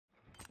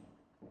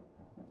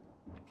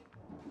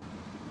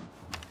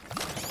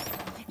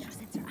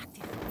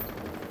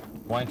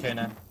1K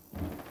now.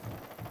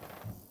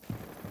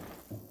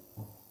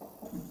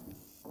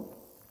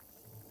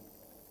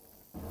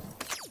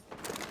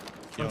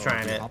 I'm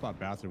trying it. Hop out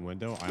bathroom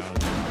window. It's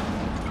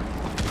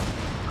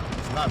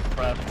not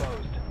prep.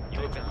 Closed.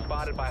 You have been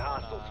spotted by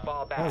hostiles.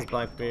 Fall back. That was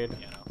Blackbeard.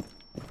 You know.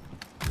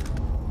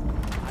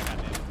 I got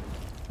it.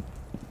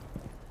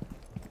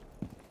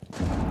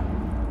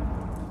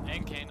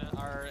 And Kana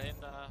are in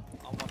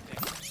on one thing.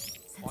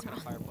 Walking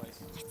the fireplace.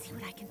 Let's see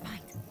what I can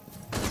find.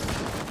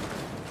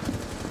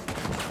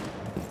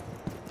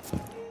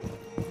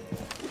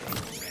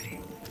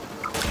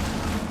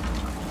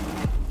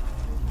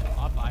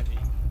 Up Ivy.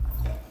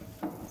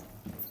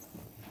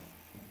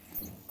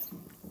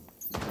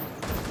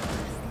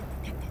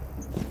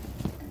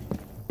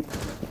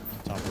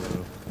 Top of the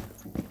roof.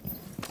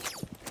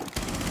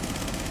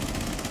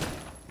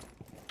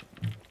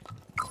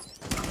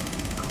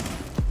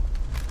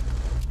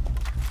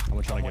 I'm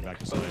gonna try to get back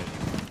to site.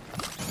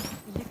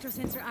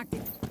 Electrosensor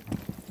active.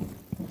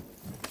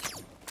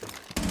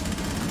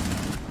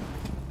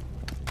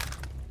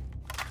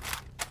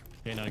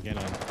 Get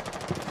on.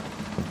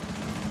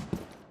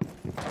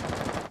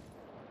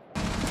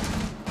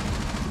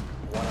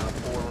 One on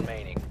 4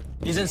 remaining.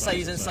 He's inside,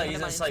 he's inside, he's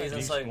inside, he's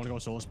inside. Want to go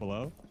Solis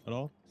below at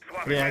all?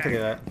 Yeah, I could do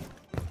that.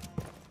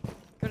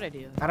 Good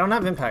idea. I don't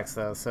have impacts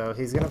though, so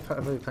he's gonna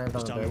probably plant on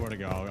Just the tell me bed. where to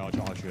go.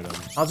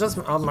 I'll shoot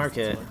him. I'll mark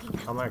it.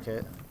 I'll mark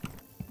it.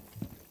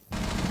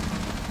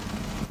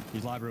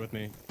 He's library with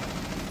me.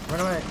 Run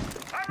away.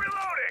 I'm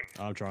reloading.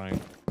 I'm trying.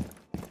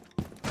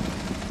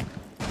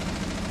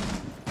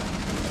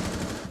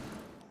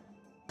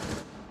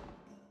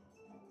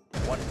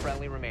 One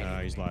friendly remaining.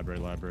 He's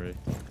library.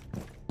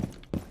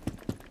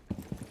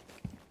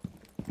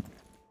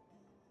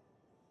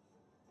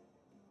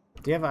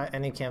 Do you have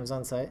any cams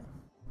on site?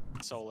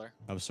 Solar.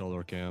 I have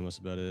solar cam. That's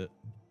about it.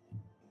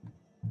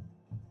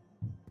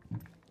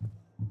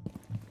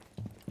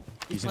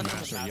 He's in playing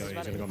master. with Yo,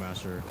 he's gonna go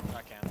master.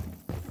 I can.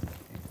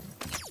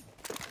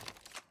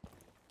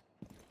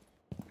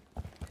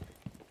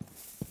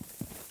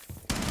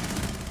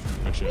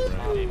 Good shit, Op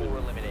bro. 4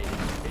 eliminated.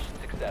 Mission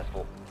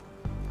successful.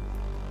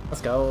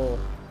 Let's go.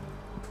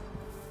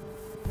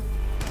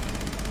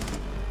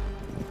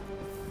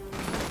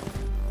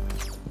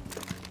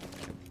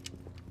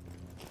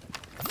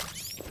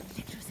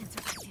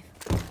 Electrosensor active.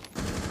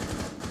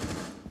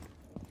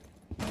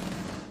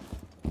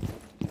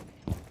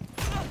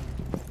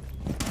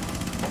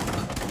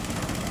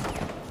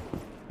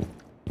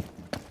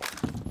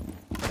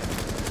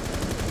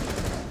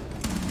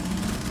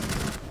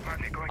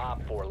 Op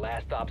 4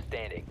 last stop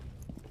standing.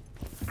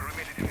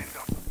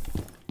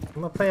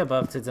 I'm gonna play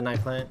above to deny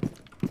plant.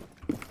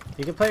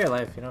 You can play your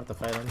life, you don't have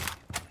to fight him.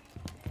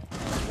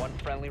 One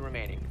friendly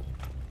remaining.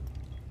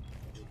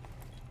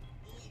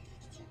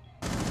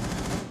 I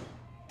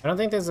don't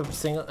think there's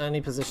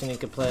any position he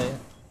could play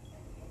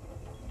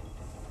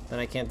that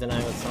I can't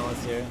deny with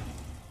Solis here.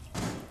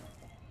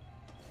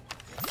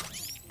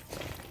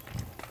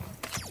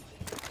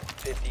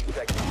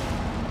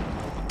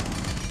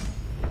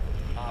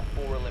 Op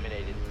 4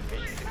 eliminated.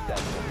 Mission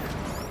successful.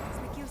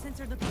 Secure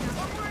sensor looking up.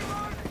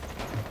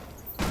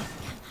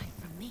 Can't hide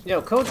from me.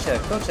 Yo, code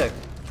check.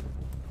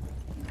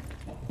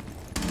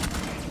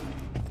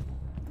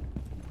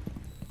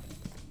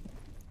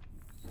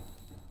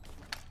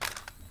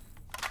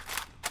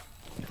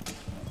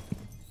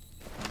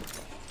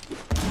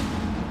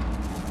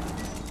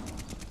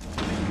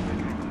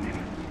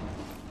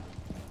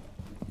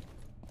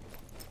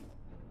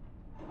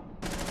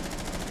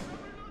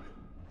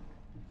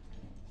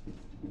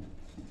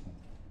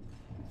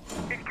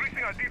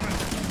 Increasing our defense.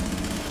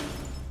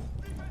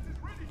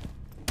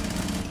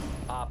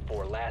 Op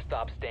 4 last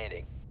stop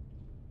standing.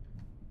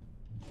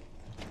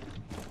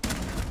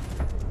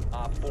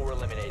 Op 4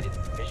 eliminated.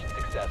 Mission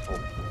successful.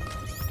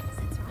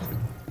 Sensor on.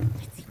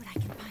 Let's see what I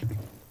can find.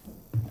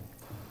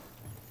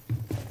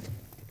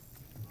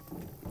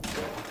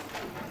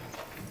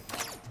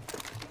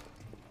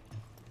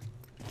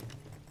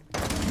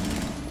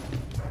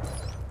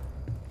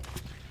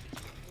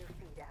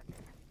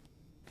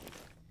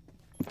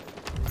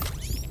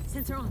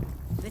 Sensor on.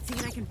 Let's see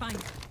what I can find.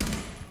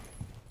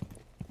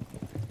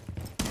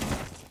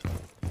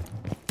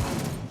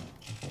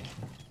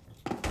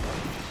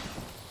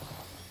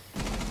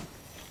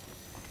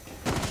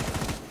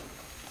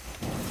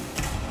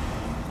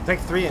 Take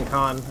 3 in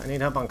con. I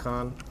need help on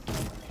con.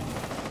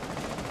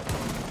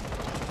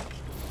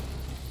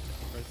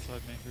 Right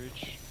side main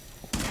breach.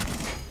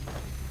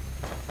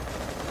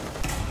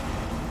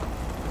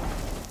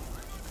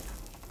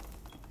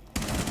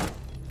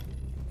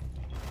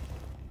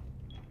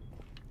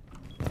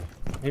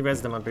 He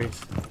rezzed him on breach.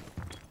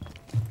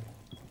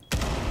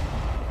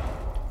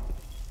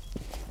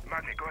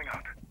 Magic going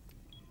out.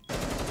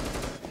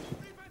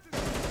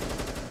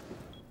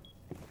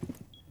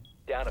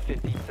 Down to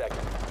 15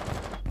 seconds.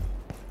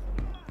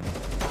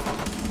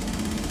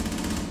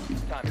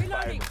 Time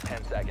expires in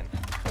 10 seconds.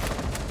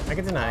 I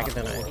can deny. Op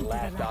 4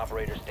 last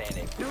operator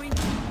standing. Throwing.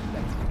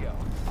 Seconds to go.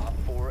 Op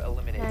 4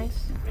 eliminated.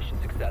 Nice. Mission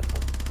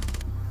successful.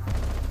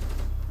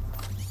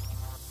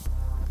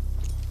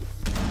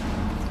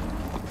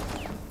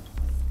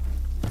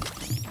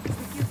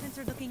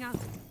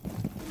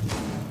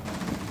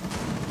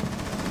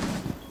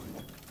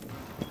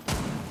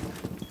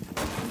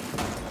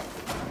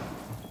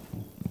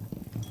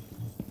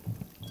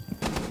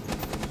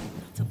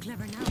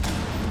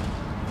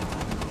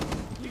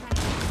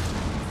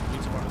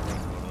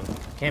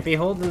 Can't be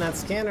holding that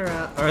scanner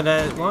out, or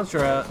that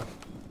launcher out.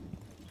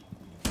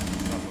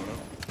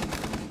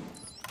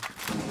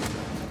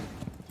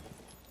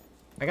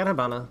 I got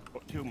Habana.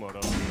 Two moto.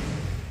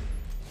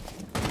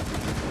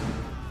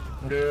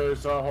 Yeah,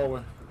 it's a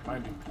hallway.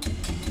 Behind you.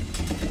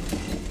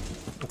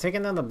 I'm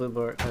taking down the blue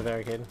board or the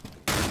arcade.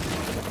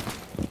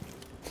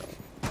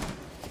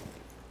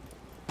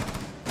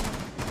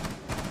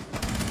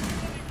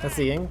 That's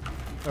the Ying?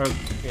 Or,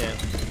 yeah.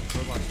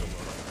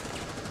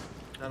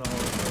 Down the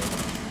hallway.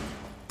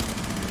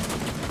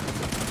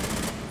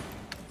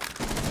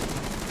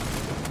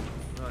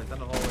 No, it's down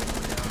the hallway.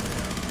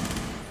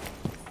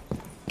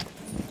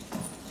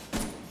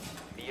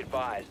 Be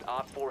advised,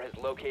 Op 4 has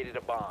located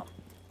a bomb.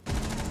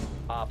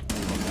 Op 4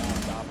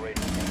 last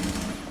operator standing.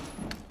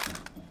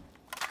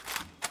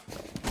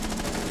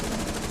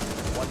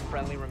 One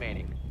friendly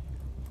remaining.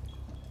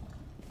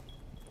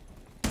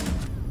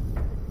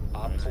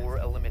 Op 4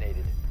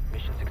 eliminated.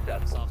 Mission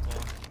successful. Soft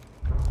wall.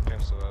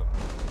 Cancel that.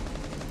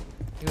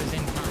 He was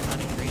in con, not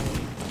in green.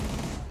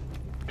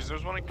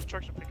 There's one in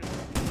construction.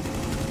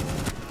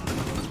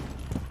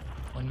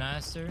 One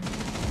master.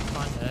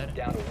 Con dead.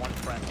 Down to one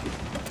friendly.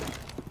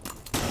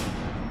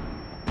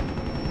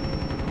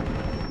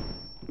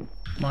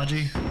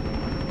 Maji.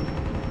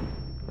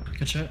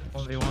 Good shit.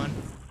 1v1.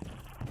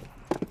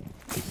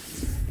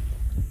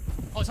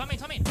 Oh, Tommy!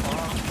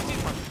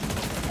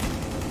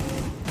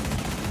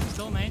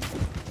 Still main.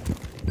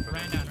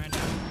 Ran down.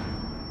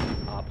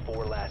 Op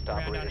 4 last Ran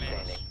operator down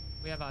main. standing.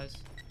 We have eyes.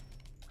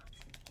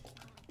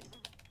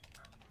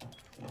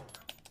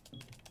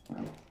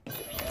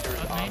 Diffuser is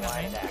Up main,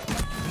 online and active.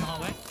 In the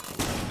hallway.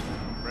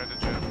 Brandon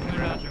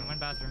Jam. One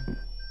bathroom.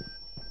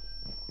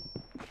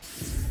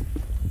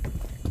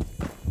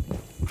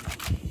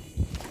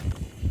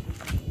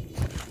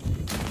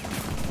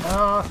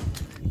 Ah!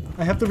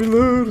 I have to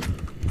reload!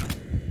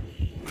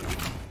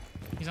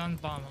 He's on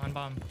bomb.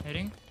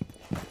 Hitting.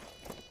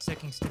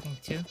 Sticking.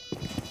 2.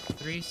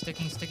 3.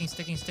 Sticking.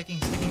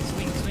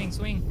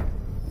 Swing.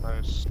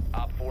 Nice.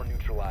 Op 4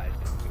 neutralized.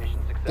 Mission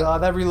successful.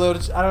 God, that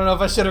reloaded. I don't know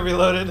if I should have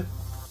reloaded.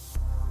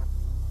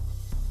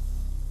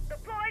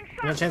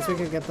 No chance we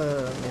could get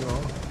the main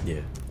wall?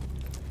 Yeah.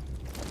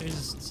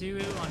 There's 2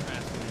 on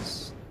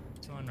rafters.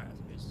 2 on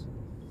rafters.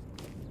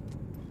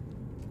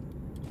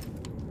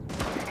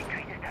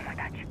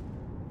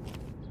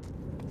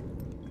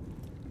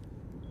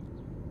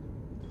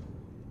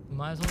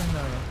 Might as well in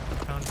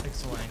the crown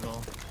pixel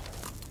angle.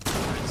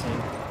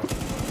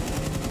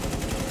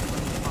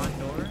 On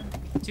door.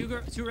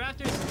 Two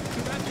rafters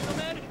on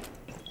mid.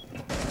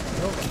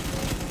 Nope.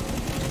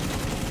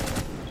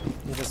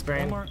 Need a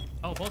sprain. One more.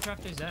 Oh, both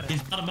rafters dead.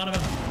 He's bottom.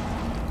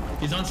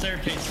 He's on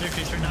staircase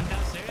right now. One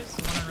downstairs,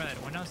 one on red.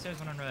 One downstairs,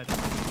 one on red.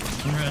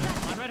 On red.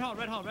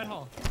 On red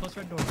hall. Close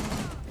red door.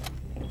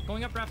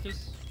 Going up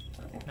rafters.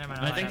 Never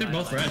mind. I think they're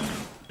both red.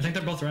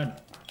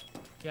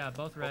 Yeah,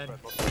 both red.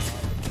 Both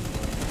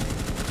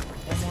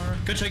One more.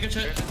 Good shit. He's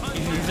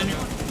in here.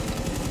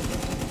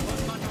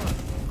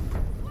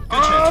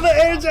 Oh, the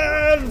air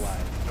jams!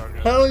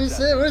 Holy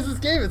shit, what is this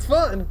game? It's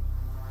fun!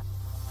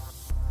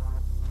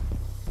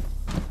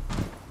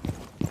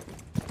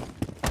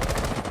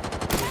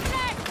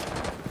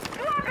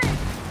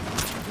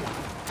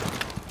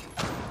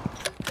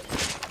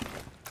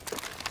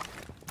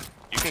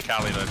 You can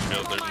Cali that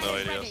shield, there's no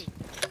ideas.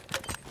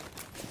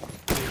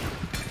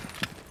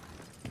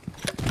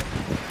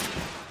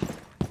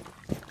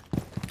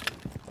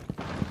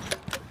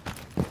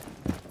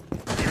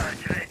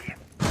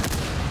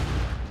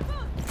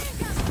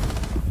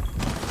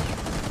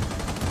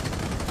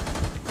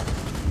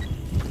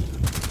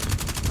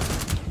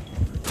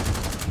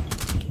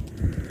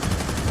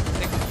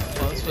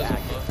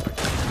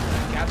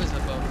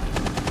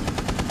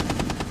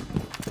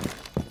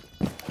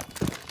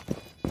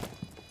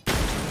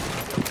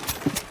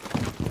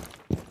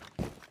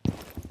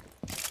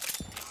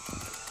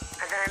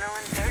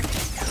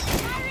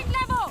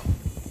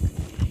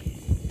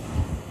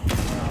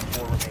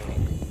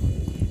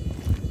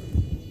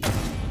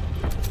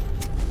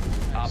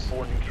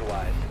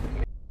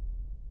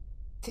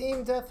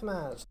 Team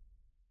deathmatch.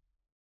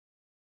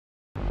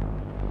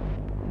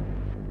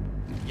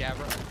 Yeah,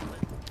 bro.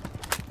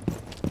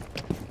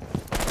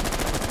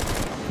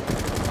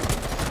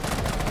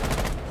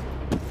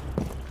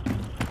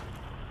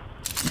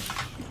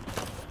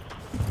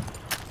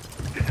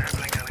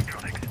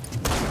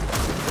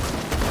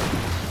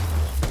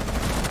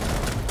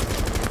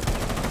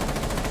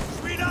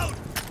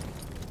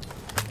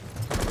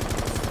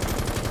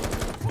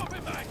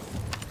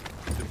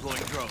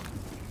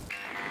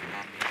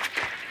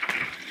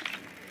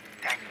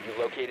 You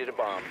located a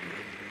bomb.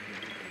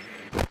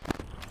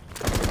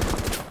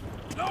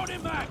 Load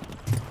him back!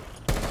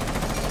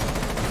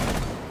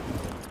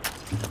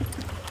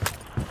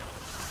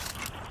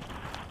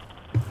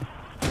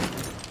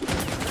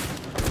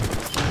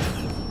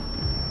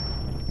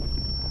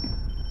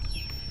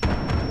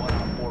 One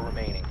on 4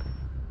 remaining.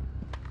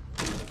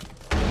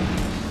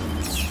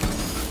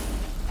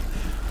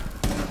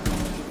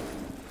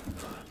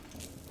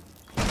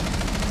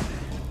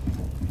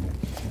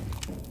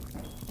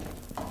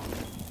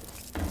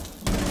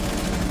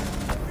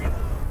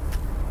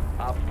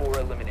 4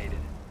 eliminated.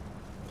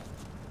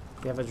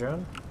 Do you have a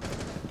drone?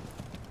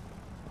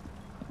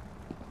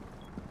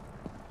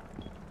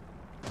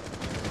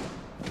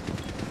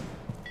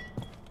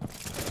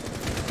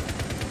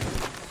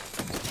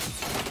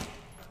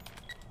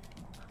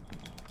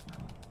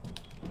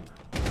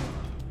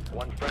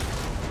 One friend.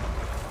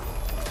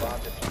 Bomb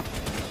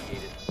diffuser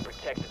initiated.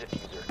 Protect the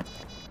diffuser.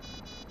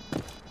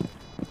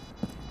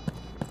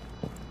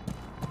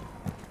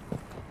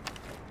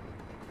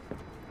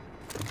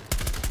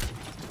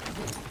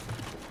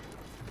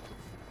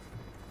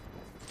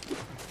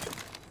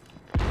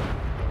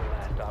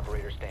 Last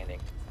operator standing.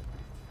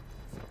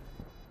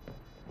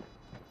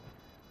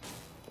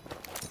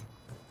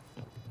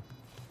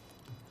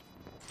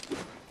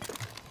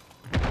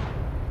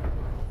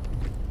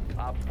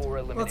 Op 4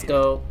 eliminated. Let's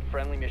go.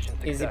 Friendly mission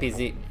Easy successful.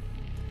 peasy.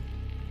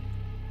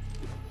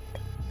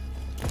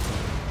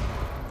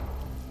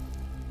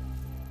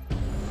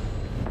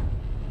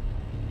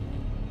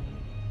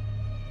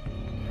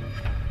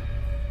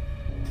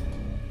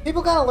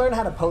 People gotta learn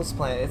how to post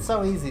plant. It's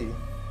so easy.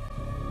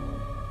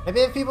 Maybe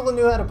if people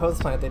knew how to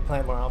post plant, they'd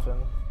plant more often.